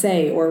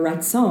ritzei or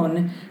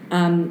ratzon,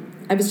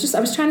 I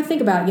was trying to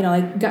think about,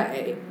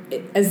 God,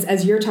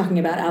 as you're talking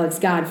about, Alex,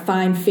 God,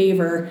 find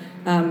favor,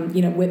 find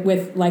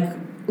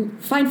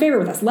favor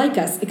with us, like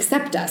us,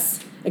 accept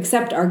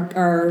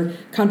our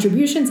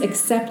contributions,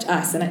 accept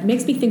us. And it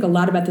makes me think a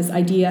lot about this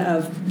idea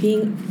of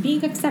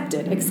being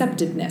accepted,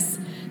 acceptedness,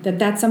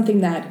 that's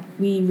something that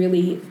we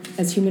really,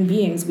 as human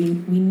beings,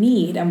 we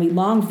need and we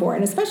long for.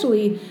 And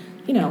especially,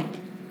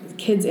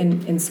 kids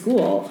in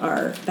school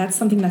that's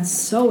something that's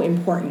so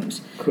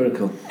important.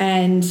 Critical.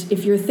 And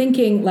if you're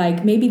thinking,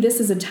 maybe this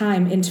is a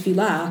time in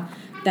tefillah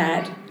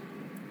that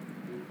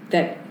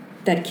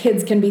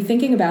kids can be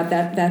thinking about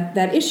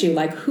that issue,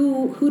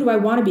 who do I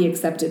want to be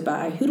accepted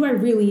by? Who do I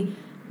really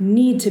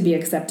need to be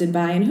accepted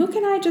by? And who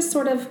can I just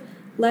sort of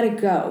let it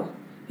go.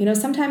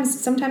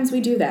 Sometimes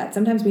we do that.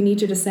 Sometimes we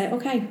need you to say,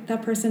 okay,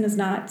 that person is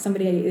not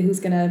somebody who's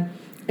going to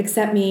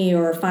accept me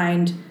or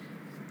find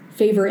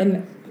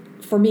favor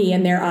for me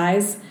in their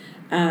eyes.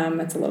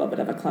 It's a little bit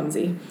of a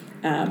clumsy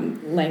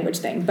language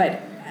thing,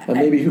 but and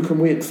maybe who can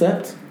we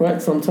accept,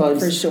 right?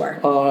 Sometimes, for sure.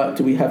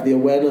 Do we have the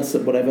awareness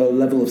at whatever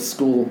level of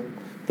school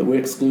that we're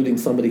excluding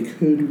somebody?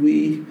 Could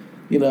we,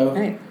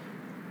 right.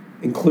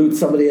 include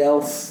somebody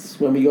else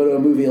when we go to a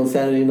movie on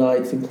Saturday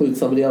night? Include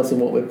somebody else in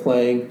what we're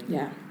playing?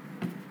 Yeah.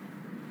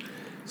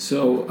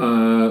 So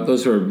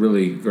those are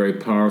really very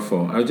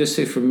powerful. I would just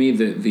say for me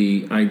that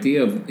the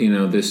idea of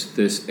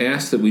this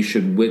ask that we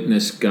should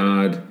witness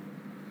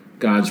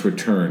God's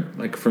return.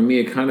 Like for me,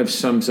 it kind of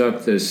sums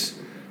up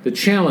the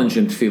challenge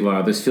in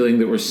tefillah, this feeling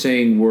that we're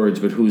saying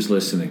words, but who's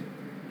listening,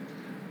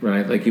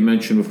 right? Like you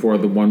mentioned before,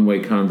 the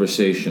one-way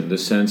conversation, the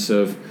sense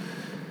of,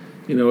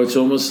 it's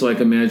almost like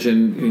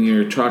imagine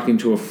you're talking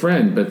to a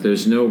friend, but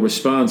there's no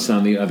response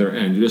on the other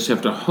end. You just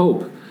have to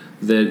hope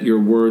that your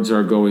words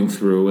are going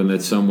through and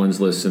that someone's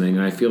listening.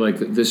 And I feel like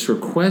this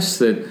request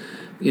that,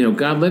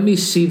 God, let me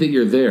see that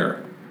you're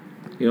there.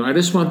 I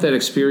just want that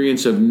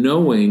experience of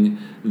knowing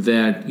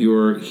that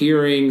you're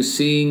hearing,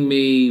 seeing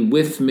me,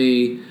 with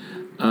me.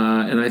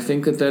 And I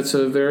think that it's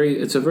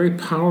a very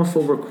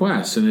powerful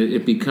request, and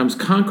it becomes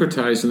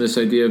concretized in this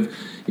idea of,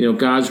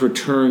 God's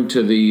return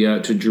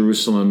to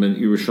Jerusalem and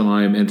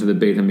Yerushalayim and to the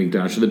Beit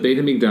HaMikdash. So the Beit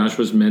HaMikdash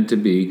was meant to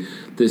be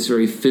this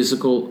very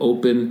physical,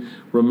 open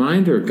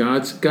reminder.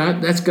 That's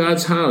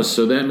God's house,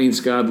 so that means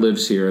God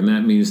lives here, and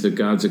that means that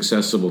God's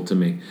accessible to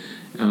me.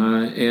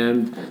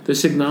 And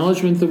this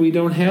acknowledgement that we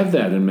don't have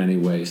that in many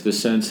ways, the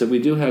sense that we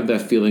do have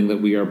that feeling that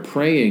we are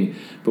praying,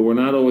 but we're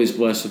not always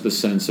blessed with the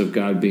sense of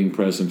God being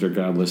present or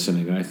God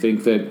listening. And I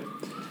think that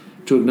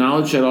to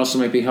acknowledge that also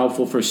might be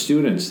helpful for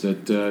students,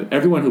 that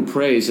everyone who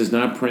prays is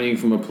not praying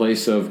from a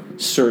place of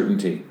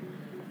certainty,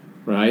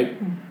 right?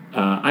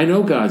 I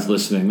know God's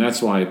listening,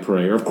 that's why I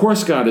pray. Or of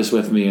course God is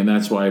with me, and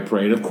that's why I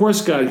pray. And of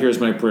course God hears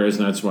my prayers,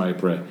 and that's why I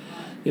pray.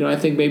 I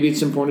think maybe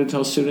it's important to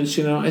tell students,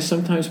 I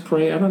sometimes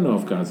pray, I don't know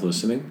if God's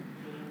listening.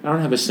 I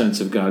don't have a sense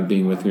of God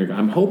being with me.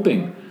 I'm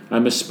hoping,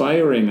 I'm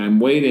aspiring, I'm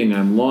waiting,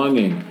 I'm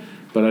longing,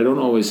 but I don't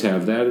always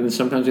have that. And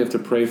sometimes we have to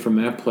pray from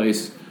that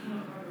place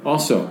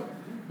also.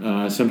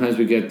 Sometimes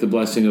we get the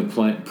blessing of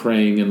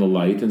praying in the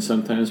light, and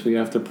sometimes we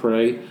have to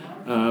pray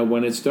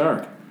when it's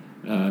dark.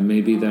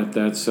 Maybe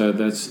that's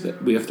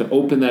we have to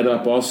open that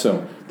up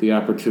also, the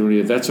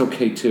opportunity. That's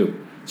okay too.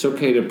 It's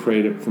okay to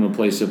pray from a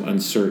place of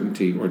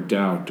uncertainty or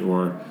doubt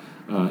or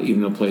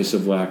even a place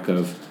of lack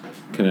of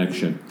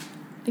connection.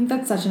 I think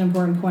that's such an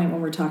important point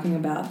when we're talking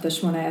about the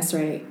Shemona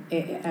Esrei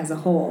as a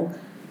whole.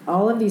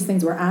 All of these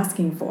things we're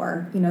asking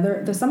for,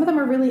 some of them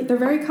are they're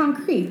very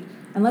concrete.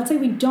 And let's say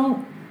we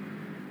don't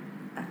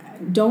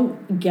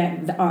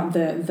get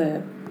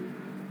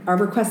our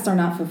requests are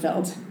not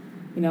fulfilled.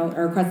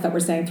 Our requests that we're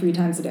saying 3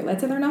 times a day.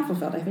 Let's say they're not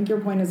fulfilled. I think your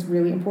point is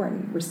really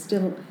important. We're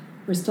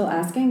still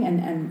asking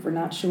and we're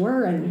not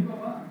sure, and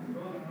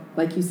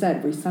like you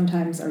said, we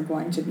sometimes are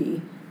going to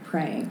be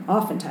praying,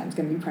 oftentimes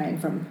going to be praying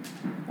from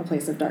a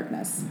place of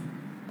darkness.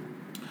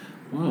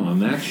 Well, on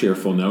that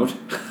cheerful note,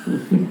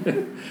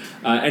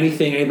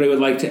 anything anybody would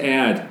like to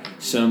add?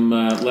 Some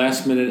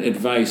last minute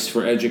advice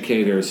for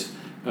educators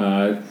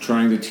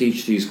trying to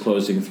teach these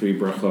closing 3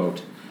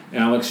 brachot.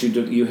 Alex,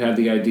 you had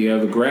the idea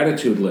of a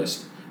gratitude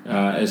list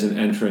as an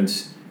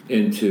entrance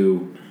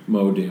into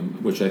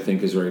Modim, which I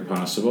think is very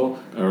possible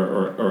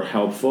or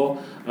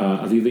helpful.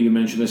 Aviva, you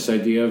mentioned this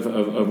idea of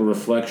a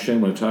reflection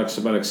when it talks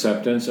about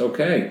acceptance.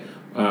 Okay,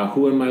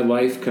 who in my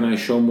life can I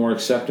show more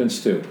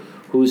acceptance to?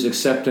 Whose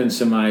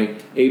acceptance am I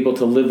able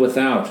to live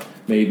without?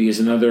 Maybe is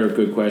another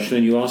good question.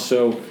 And you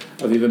also,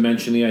 Aviva,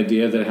 mentioned the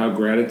idea that how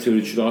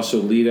gratitude should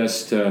also lead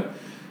us to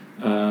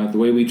the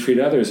way we treat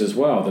others as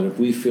well. That if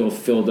we feel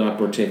filled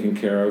up or taken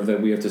care of,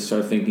 that we have to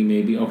start thinking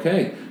maybe,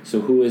 okay,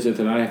 so who is it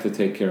that I have to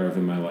take care of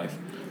in my life?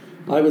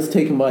 I was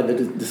taken by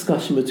the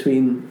discussion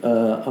between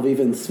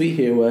Aviva and Svi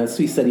here, where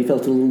Svi said he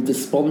felt a little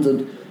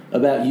despondent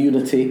about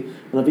unity,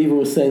 and Aviva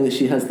was saying that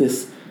she has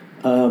this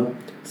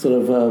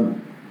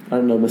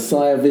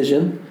Messiah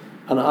vision,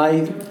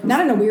 and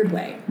not in a weird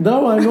way.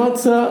 No, I'm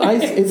not.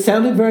 It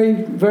sounded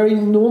very, very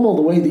normal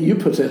the way that you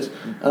put it,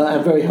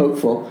 and very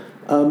hopeful.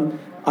 I'm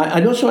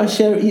not sure I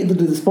share either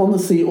the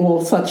despondency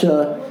or such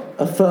a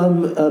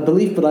firm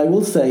belief, but I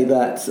will say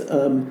that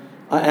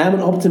I am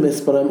an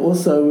optimist, but I'm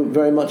also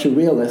very much a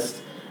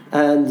realist.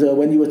 And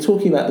when you were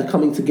talking about the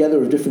coming together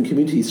of different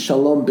communities,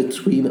 shalom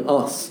between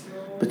us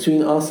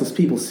as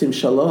people, sim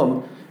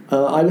shalom,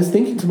 I was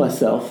thinking to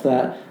myself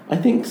that I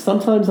think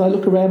sometimes I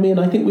look around me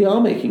and I think we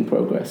are making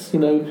progress.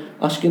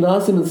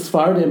 Ashkenazim and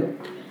Sephardim,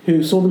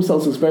 who saw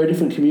themselves as very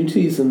different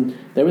communities, and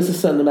there is a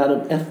certain amount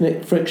of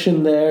ethnic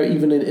friction there,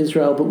 even in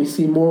Israel, but we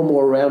see more and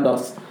more around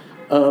us.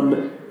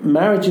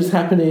 Marriage is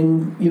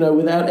happening,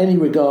 without any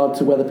regard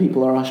to whether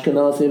people are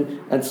Ashkenazim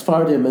and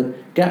Sephardim, and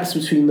gaps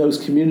between those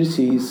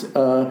communities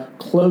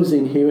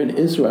closing here in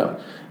Israel.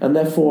 And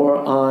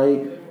therefore,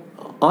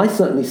 I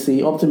certainly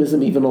see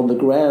optimism even on the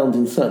ground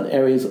in certain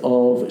areas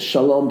of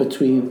shalom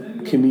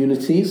between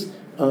communities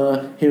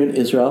here in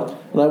Israel.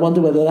 And I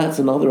wonder whether that's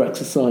another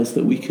exercise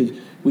that we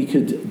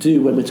could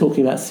do when we're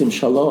talking about Sim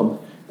Shalom,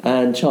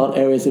 and chart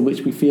areas in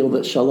which we feel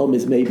that shalom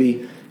is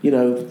maybe,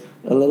 a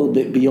little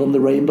bit beyond the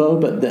rainbow,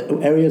 but the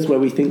areas where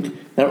we think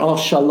there are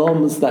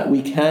shaloms that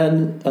we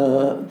can,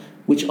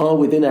 which are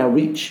within our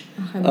reach,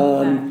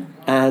 and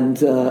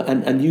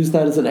use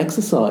that as an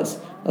exercise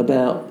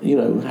about,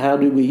 how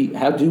do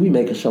we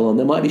make a shalom?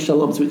 There might be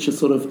shaloms which are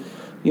sort of,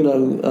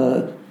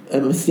 a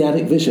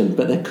messianic vision,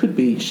 but there could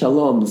be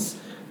shaloms,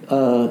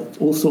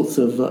 all sorts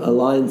of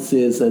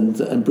alliances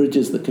and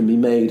bridges that can be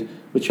made,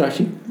 which are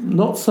actually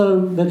not so,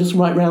 they're just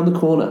right round the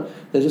corner.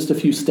 They're just a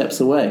few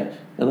steps away.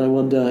 And I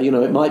wonder,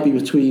 it might be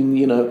between,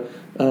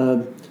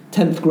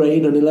 10th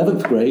grade and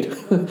 11th grade.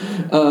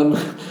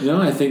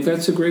 No, I think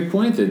that's a great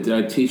point,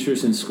 that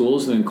teachers in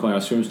schools and in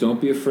classrooms,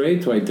 don't be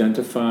afraid to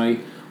identify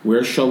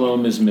where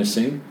shalom is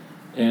missing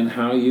and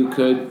how you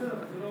could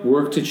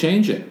work to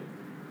change it.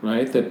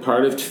 Right, that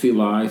part of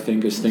tefillah, I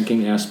think, is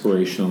thinking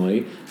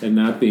aspirationally and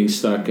not being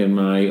stuck in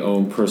my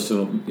own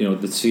personal,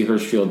 the Tzvi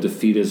Hirschfield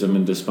defeatism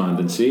and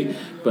despondency,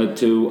 but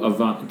to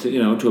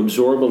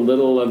absorb a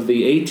little of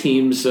the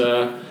A-team's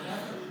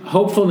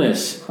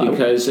hopefulness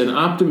and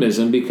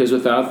optimism, because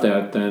without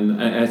that,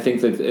 then I think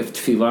that if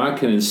tefillah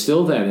can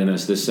instill that in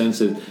us, the sense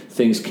that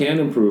things can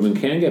improve and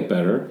can get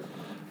better,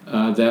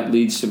 that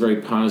leads to very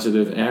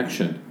positive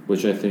action,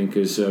 which I think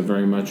is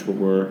very much what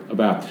we're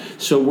about.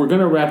 So we're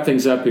going to wrap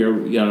things up here.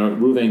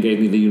 Reuven gave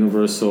me the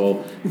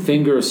universal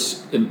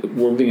fingers,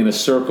 moving in a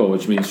circle,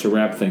 which means to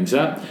wrap things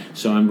up.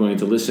 So I'm going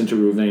to listen to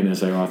Reuven,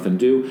 as I often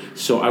do.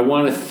 So I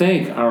want to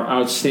thank our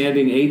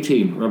outstanding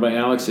A-team, Rabbi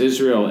Alex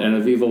Israel and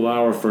Aviva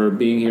Lauer, for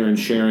being here and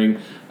sharing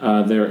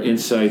their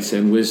insights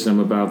and wisdom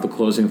about the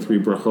closing 3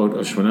 brachot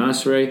of Shemona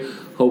Esrei.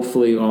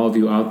 Hopefully all of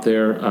you out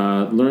there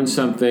learned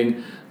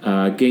something,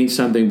 gain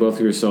something both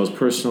for yourselves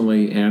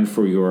personally and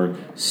for your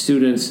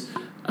students.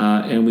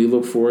 And we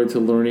look forward to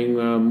learning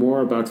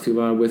more about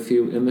Tefillah with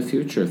you in the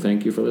future.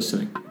 Thank you for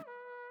listening.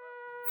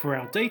 For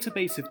our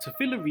database of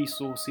Tefillah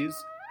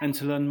resources and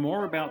to learn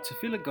more about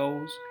Tefillah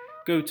goals,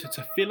 go to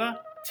tefillah,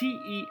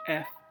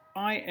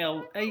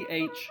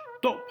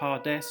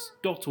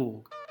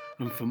 TEFILAH.pardes.org.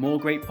 And for more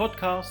great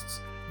podcasts,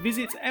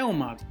 visit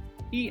elmad,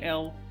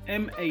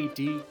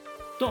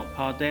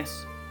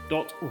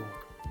 ELMAD.pardes.org.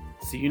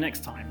 See you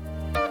next time.